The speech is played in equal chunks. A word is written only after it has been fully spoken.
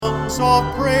songs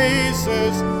of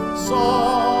praises,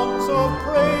 songs of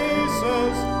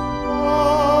praises,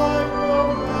 I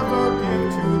will ever give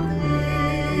to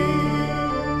thee.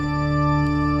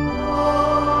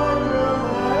 I will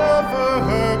ever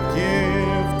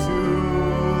give to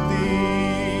thee.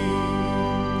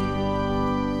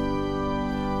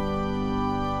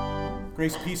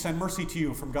 Grace, peace, and mercy to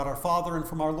you from God our Father and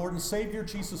from our Lord and Savior,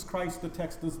 Jesus Christ. The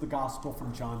text is the Gospel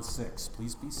from John 6.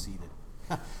 Please be seated.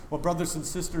 Well, brothers and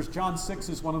sisters, John 6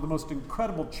 is one of the most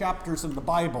incredible chapters in the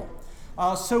Bible.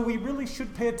 So we really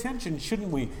should pay attention, shouldn't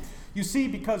we? You see,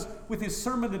 because with his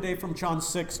sermon today from John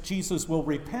 6, Jesus will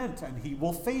repent and he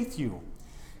will faith you.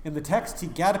 In the text, he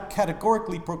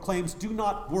categorically proclaims, do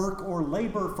not work or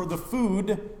labor for the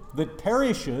food that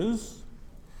perishes,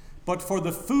 but for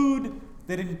the food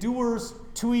that endures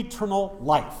to eternal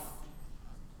life.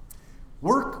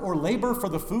 Work or labor for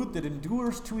the food that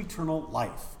endures to eternal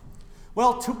life.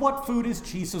 Well, to what food is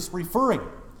Jesus referring?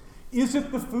 Is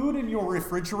it the food in your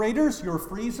refrigerators, your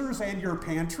freezers, and your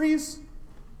pantries?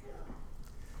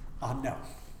 No.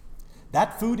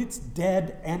 That food, it's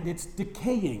dead and it's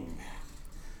decaying.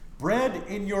 Bread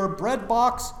in your bread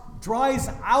box dries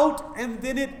out and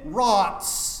then it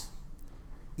rots.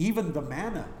 Even the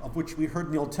manna, of which we heard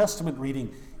in the Old Testament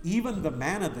reading, even the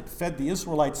manna that fed the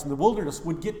Israelites in the wilderness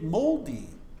would get moldy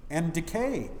and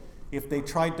decay if they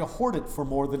tried to hoard it for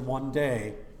more than one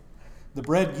day. The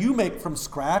bread you make from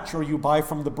scratch or you buy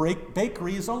from the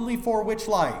bakery is only for which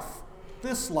life?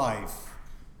 This life,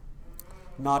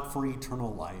 not for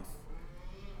eternal life.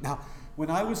 Now, when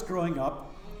I was growing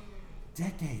up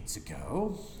decades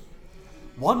ago,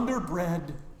 Wonder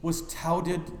Bread was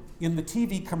touted in the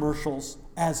TV commercials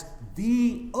as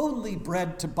the only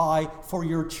bread to buy for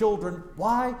your children.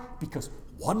 Why? Because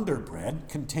Wonder Bread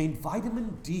contained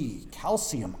vitamin D,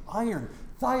 calcium, iron,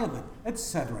 thiamine,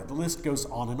 etc. The list goes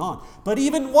on and on. But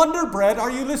even Wonder Bread,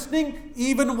 are you listening?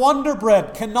 Even Wonder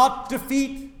Bread cannot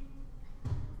defeat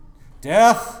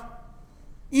death.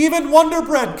 Even Wonder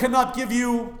Bread cannot give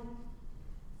you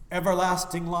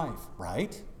everlasting life,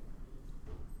 right?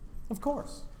 Of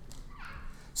course.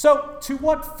 So, to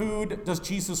what food does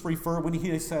Jesus refer when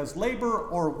he says labor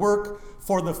or work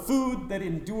for the food that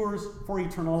endures for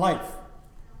eternal life?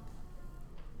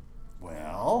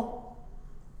 Well,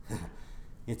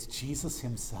 it's Jesus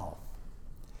himself.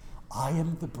 I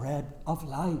am the bread of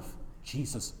life,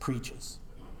 Jesus preaches.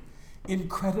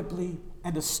 Incredibly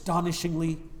and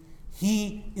astonishingly,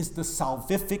 he is the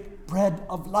salvific bread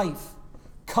of life,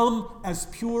 come as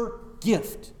pure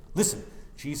gift. Listen,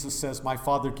 Jesus says, my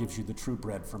Father gives you the true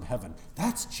bread from heaven.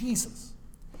 That's Jesus,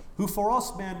 who for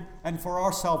us men and for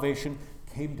our salvation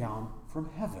came down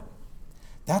from heaven.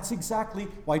 That's exactly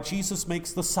why Jesus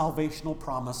makes the salvational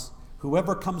promise,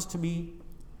 whoever comes to me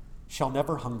shall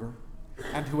never hunger,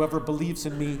 and whoever believes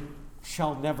in me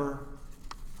shall never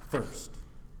thirst.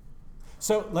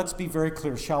 So let's be very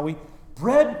clear, shall we?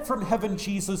 Bread from heaven,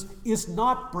 Jesus, is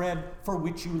not bread for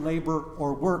which you labor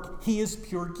or work. He is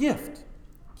pure gift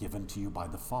given to you by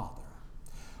the Father.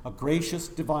 A gracious,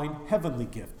 divine, heavenly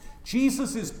gift.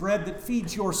 Jesus is bread that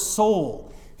feeds your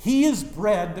soul. He is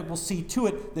bread that will see to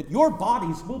it that your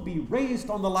bodies will be raised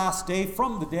on the last day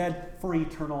from the dead for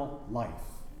eternal life.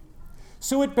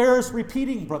 So it bears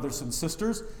repeating, brothers and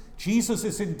sisters, Jesus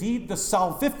is indeed the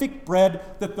salvific bread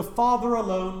that the Father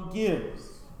alone gives.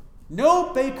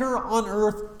 No baker on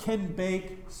earth can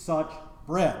bake such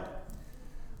bread.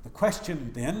 The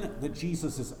question then that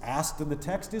Jesus is asked in the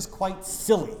text is quite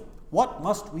silly. What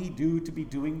must we do to be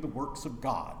doing the works of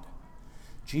God?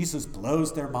 Jesus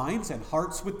blows their minds and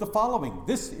hearts with the following.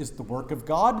 This is the work of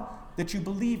God, that you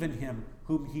believe in him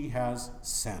whom he has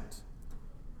sent.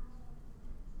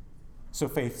 So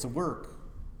faith's a work,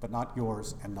 but not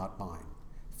yours and not mine.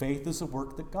 Faith is a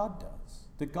work that God does,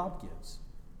 that God gives.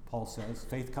 Paul says,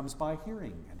 faith comes by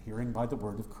hearing, and hearing by the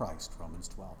word of Christ, Romans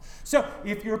 12. So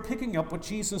if you're picking up what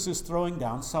Jesus is throwing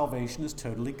down, salvation is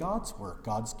totally God's work,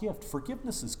 God's gift.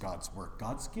 Forgiveness is God's work,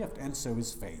 God's gift, and so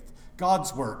is faith.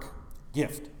 God's work,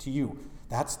 gift to you.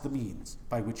 That's the means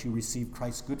by which you receive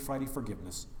Christ's Good Friday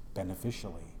forgiveness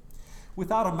beneficially.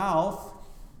 Without a mouth,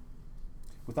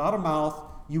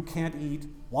 you can't eat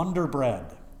Wonder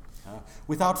Bread.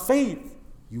 Without faith,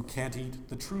 you can't eat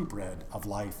the true bread of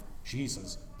life,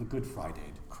 Jesus, the Good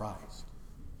Friday Christ.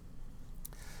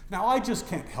 Now, I just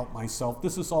can't help myself.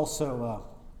 This is also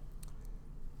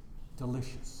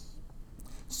delicious,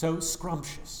 so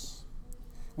scrumptious.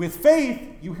 With faith,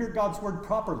 you hear God's word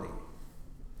properly.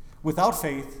 Without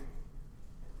faith,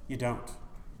 you don't.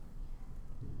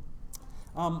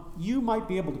 You might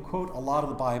be able to quote a lot of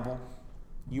the Bible.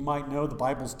 You might know the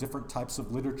Bible's different types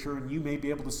of literature, and you may be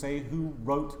able to say who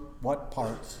wrote what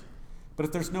parts. But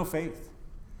if there's no faith,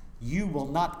 you will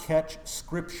not catch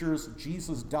Scripture's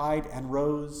Jesus died and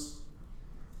rose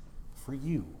for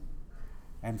you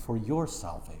and for your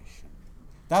salvation.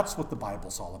 That's what the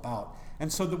Bible's all about.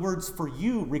 And so the words "for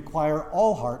you" require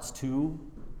all hearts to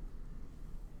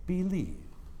believe.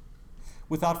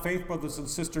 Without faith, brothers and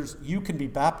sisters, you can be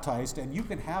baptized and you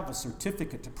can have a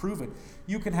certificate to prove it.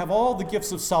 You can have all the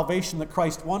gifts of salvation that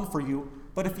Christ won for you,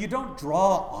 but if you don't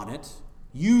draw on it,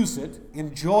 use it,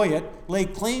 enjoy it, lay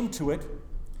claim to it,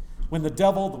 when the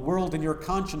devil, the world, and your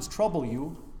conscience trouble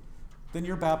you, then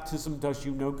your baptism does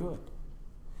you no good.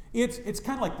 It's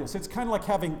kind of like this. It's kind of like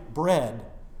having bread,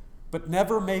 but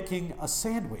never making a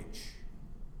sandwich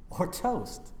or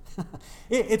toast.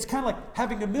 It's kind of like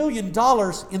having $1 million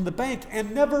in the bank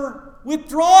and never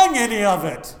withdrawing any of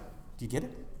it. Do you get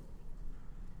it?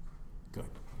 Good.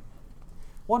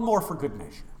 One more for good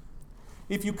measure.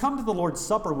 If you come to the Lord's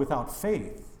Supper without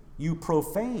faith, you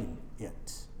profane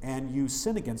it and you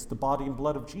sin against the body and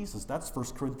blood of Jesus. That's 1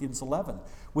 Corinthians 11.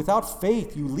 Without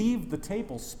faith, you leave the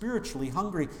table spiritually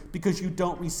hungry because you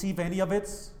don't receive any of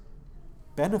its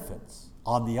benefits.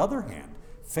 On the other hand,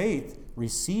 faith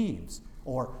receives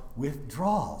or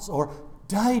withdraws or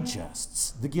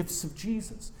digests the gifts of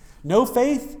Jesus. No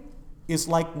faith is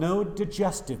like no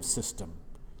digestive system.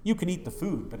 You can eat the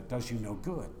food, but it does you no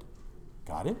good.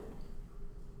 Got it?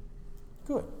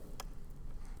 Good.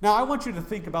 Now, I want you to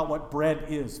think about what bread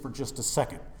is for just a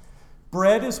second.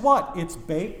 Bread is what? It's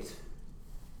baked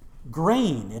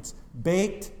grain. It's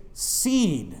baked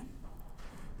seed.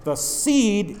 The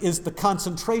seed is the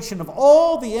concentration of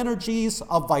all the energies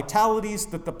of vitalities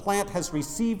that the plant has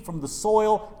received from the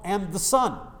soil and the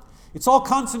sun. It's all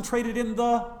concentrated in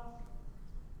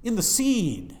the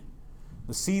seed.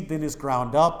 The seed then is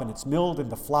ground up and it's milled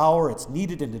into flour, it's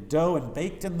kneaded into dough and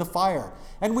baked in the fire.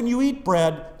 And when you eat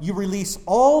bread, you release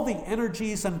all the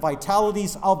energies and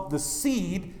vitalities of the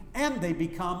seed and they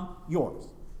become yours.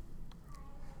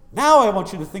 Now I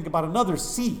want you to think about another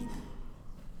seed.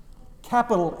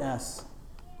 Capital S,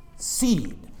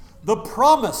 seed. The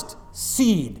promised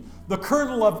seed. The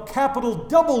kernel of capital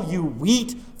W,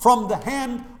 wheat, from the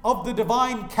hand of the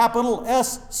divine capital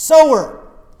S, sower,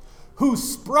 who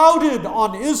sprouted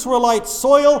on Israelite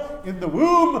soil in the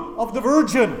womb of the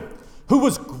Virgin, who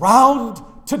was ground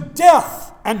to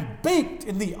death and baked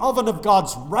in the oven of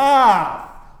God's wrath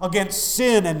against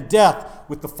sin and death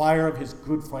with the fire of his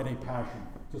Good Friday passion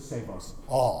to save us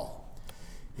all.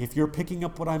 If you're picking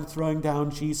up what I'm throwing down,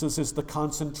 Jesus is the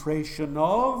concentration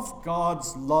of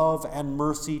God's love and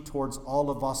mercy towards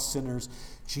all of us sinners.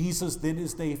 Jesus then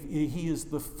he is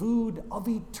the food of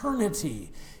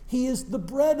eternity. He is the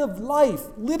bread of life,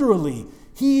 literally.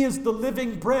 He is the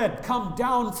living bread come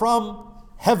down from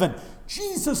heaven.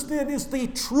 Jesus then is the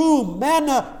true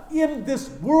manna in this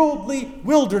worldly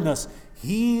wilderness.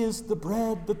 He is the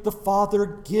bread that the Father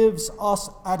gives us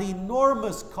at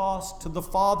enormous cost to the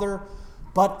Father,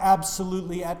 but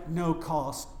absolutely at no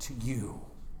cost to you.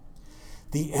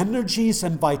 The energies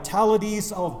and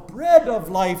vitalities of bread of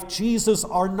life, Jesus,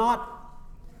 are not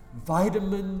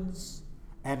vitamins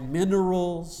and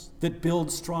minerals that build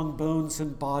strong bones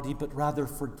and body, but rather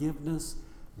forgiveness,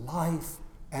 life,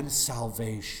 and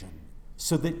salvation,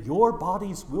 so that your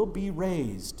bodies will be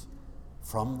raised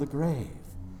from the grave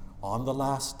on the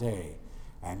last day,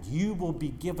 and you will be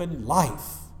given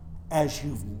life as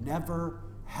you've never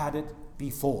had it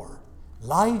before.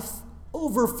 Life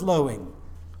overflowing,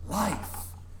 life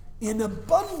in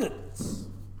abundance.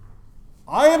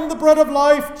 I am the bread of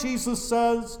life, Jesus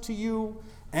says to you,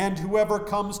 and whoever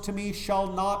comes to me shall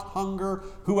not hunger.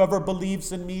 Whoever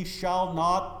believes in me shall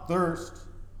not thirst.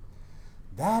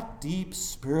 That deep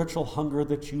spiritual hunger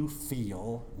that you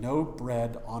feel, no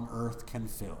bread on earth can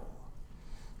fill.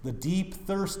 The deep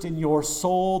thirst in your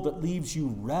soul that leaves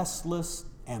you restless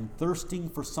and thirsting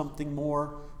for something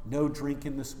more, no drink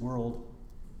in this world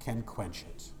can quench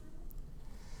it.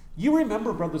 You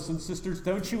remember, brothers and sisters,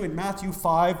 don't you, in Matthew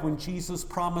 5, when Jesus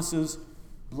promises,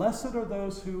 blessed are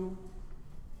those who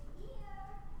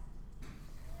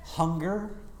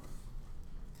hunger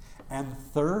and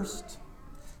thirst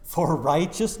for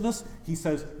righteousness. He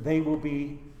says they will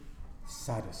be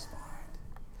satisfied.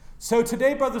 So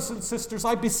today, brothers and sisters,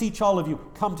 I beseech all of you,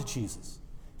 come to Jesus.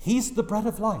 He's the bread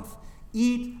of life.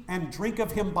 Eat and drink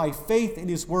of him by faith in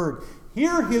his word.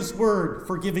 Hear his word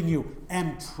forgiving you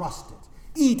and trust it.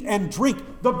 Eat and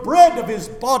drink the bread of his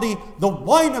body, the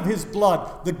wine of his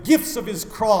blood, the gifts of his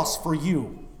cross for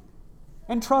you.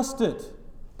 And trust it.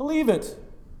 Believe it.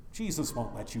 Jesus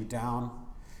won't let you down.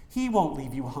 He won't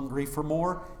leave you hungry for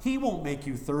more. He won't make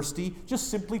you thirsty. Just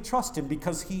simply trust him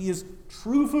because he is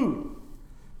true food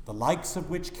the likes of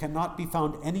which cannot be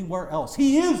found anywhere else.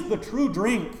 He is the true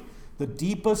drink. The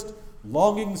deepest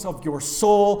longings of your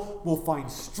soul will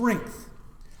find strength,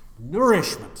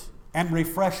 nourishment, and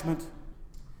refreshment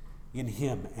in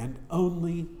him, and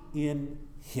only in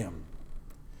him.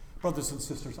 Brothers and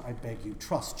sisters, I beg you,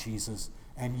 trust Jesus,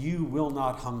 and you will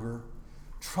not hunger.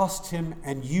 Trust him,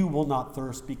 and you will not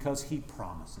thirst, because he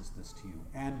promises this to you.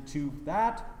 And to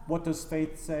that, what does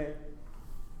faith say?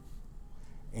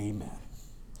 Amen.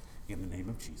 In the name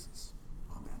of Jesus.